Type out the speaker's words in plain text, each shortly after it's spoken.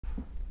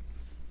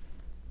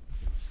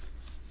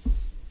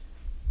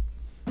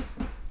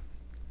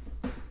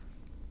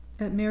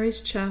At Mary's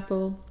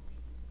Chapel,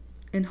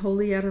 in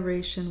holy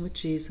adoration with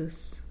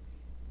Jesus.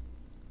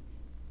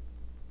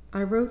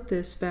 I wrote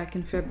this back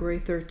in February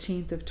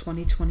 13th of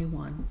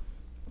 2021,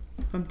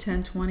 from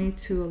 10:20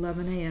 to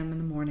 11 a.m. in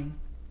the morning.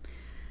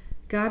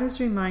 God is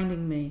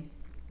reminding me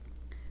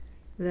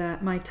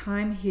that my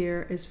time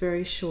here is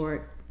very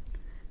short,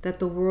 that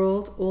the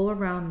world all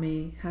around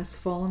me has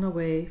fallen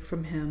away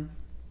from Him.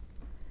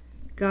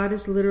 God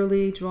is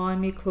literally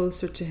drawing me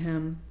closer to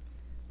Him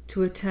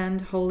to attend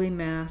Holy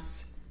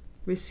Mass,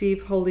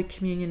 receive Holy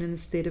Communion in the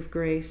state of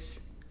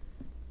grace,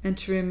 and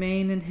to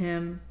remain in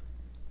Him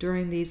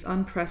during these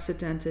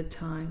unprecedented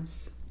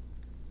times.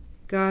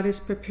 God is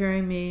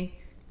preparing me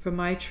for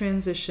my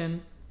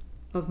transition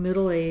of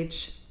middle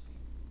age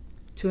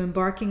to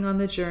embarking on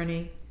the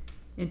journey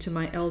into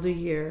my elder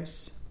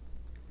years,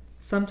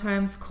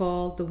 sometimes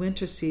called the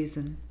winter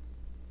season.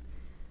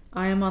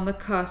 I am on the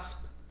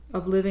cusp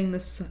of living the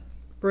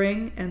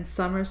spring and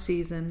summer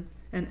season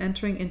and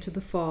entering into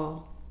the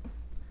fall.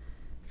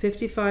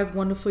 55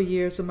 wonderful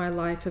years of my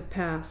life have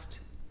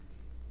passed.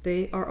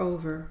 They are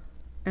over,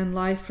 and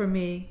life for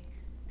me,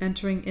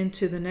 entering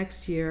into the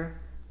next year,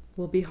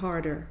 will be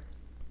harder.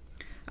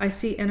 I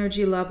see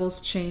energy levels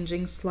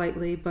changing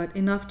slightly, but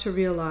enough to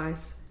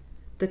realize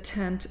the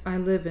tent I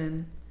live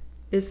in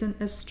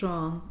isn't as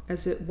strong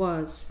as it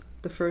was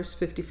the first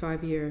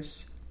 55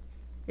 years.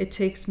 It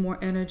takes more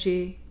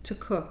energy to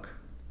cook,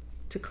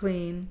 to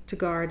clean, to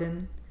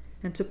garden,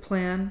 and to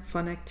plan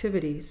fun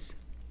activities.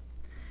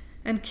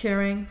 And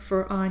caring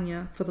for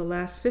Anya for the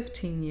last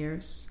 15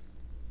 years,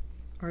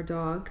 our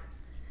dog,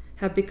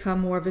 have become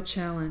more of a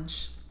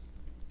challenge.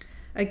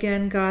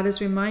 Again, God is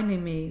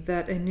reminding me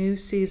that a new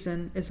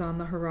season is on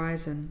the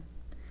horizon.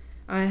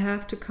 I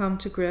have to come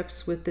to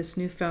grips with this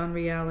newfound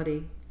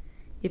reality.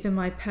 Even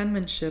my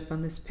penmanship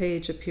on this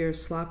page appears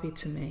sloppy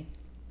to me.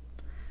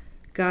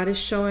 God is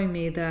showing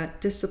me that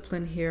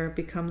discipline here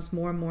becomes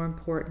more and more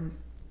important.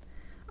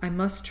 I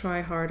must try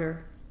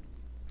harder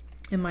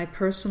in my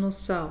personal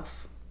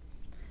self.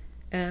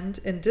 And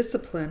in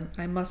discipline,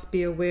 I must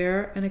be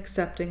aware and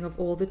accepting of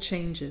all the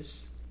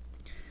changes.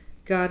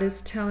 God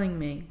is telling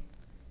me,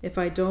 if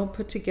I don't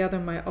put together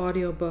my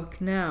audiobook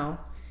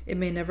now, it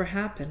may never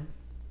happen.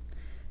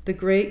 The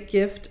great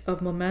gift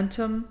of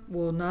momentum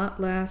will not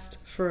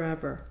last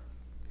forever.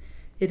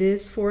 It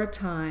is for a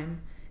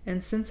time,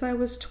 and since I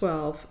was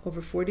 12,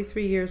 over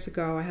 43 years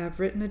ago, I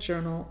have written a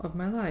journal of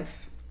my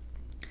life.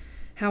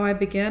 How I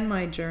began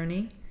my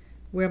journey,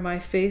 where my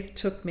faith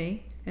took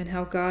me, and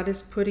how God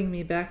is putting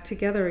me back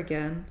together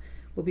again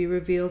will be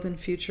revealed in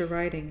future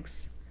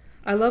writings.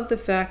 I love the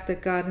fact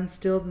that God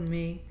instilled in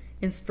me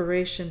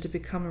inspiration to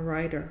become a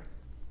writer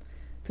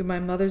through my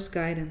mother's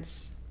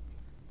guidance.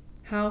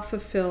 How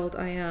fulfilled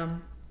I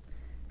am,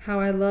 how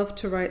I love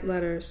to write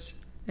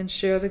letters and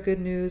share the good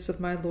news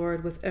of my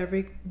Lord with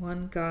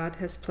everyone God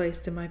has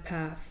placed in my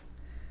path.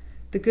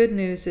 The good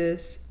news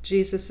is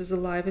Jesus is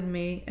alive in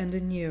me and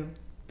in you.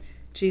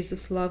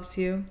 Jesus loves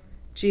you.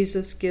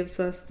 Jesus gives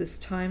us this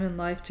time in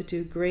life to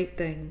do great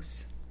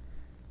things.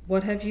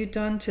 What have you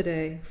done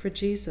today for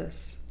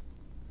Jesus?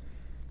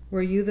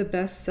 Were you the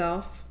best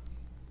self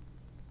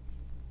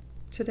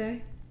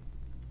today?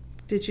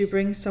 Did you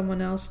bring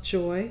someone else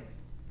joy?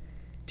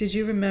 Did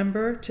you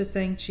remember to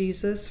thank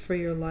Jesus for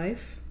your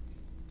life?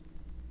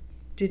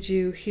 Did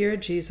you hear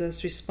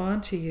Jesus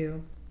respond to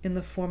you in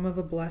the form of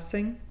a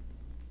blessing?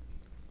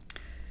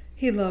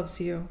 He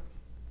loves you.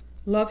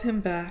 Love Him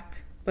back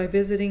by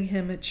visiting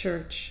Him at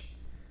church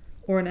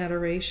or in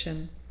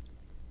adoration,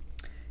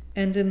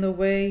 and in the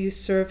way you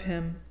serve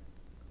Him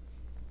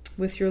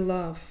with your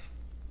love.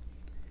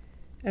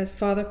 As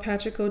Father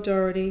Patrick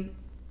O'Doherty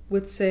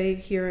would say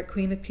here at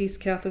Queen of Peace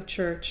Catholic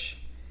Church,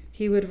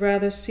 he would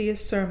rather see a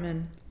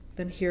sermon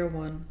than hear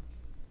one.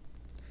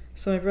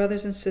 So my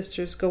brothers and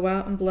sisters, go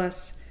out and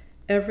bless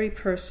every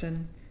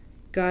person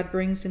God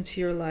brings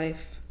into your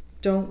life.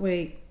 Don't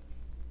wait.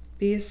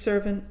 Be a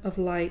servant of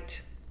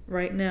light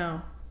right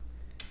now.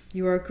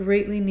 You are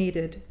greatly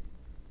needed.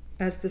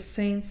 As the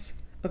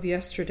saints of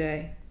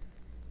yesterday,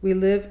 we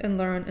live and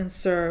learn and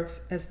serve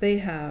as they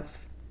have.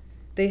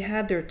 They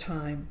had their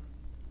time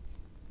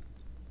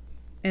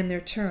and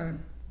their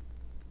turn,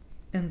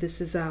 and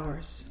this is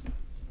ours.